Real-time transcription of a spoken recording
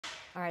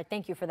All right,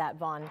 thank you for that,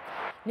 Vaughn.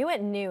 New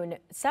at noon,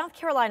 South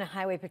Carolina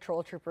Highway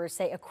Patrol troopers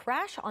say a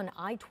crash on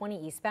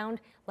I-20 eastbound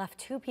left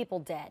 2 people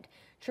dead.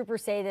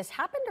 Troopers say this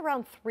happened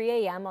around 3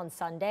 a.m. on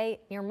Sunday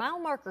near mile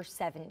marker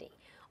 70.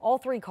 All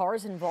 3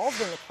 cars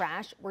involved in the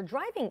crash were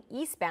driving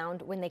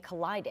eastbound when they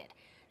collided.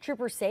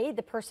 Troopers say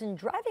the person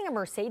driving a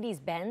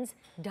Mercedes-Benz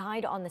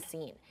died on the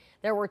scene.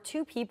 There were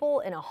 2 people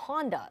in a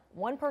Honda.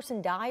 One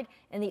person died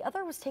and the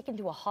other was taken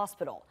to a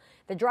hospital.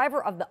 The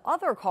driver of the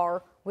other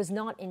car was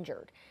not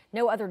injured.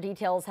 No other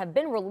details have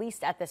been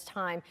released at this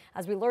time.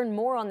 As we learn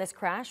more on this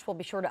crash, we'll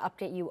be sure to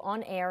update you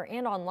on air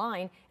and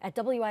online at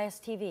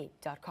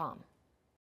WISTV.com.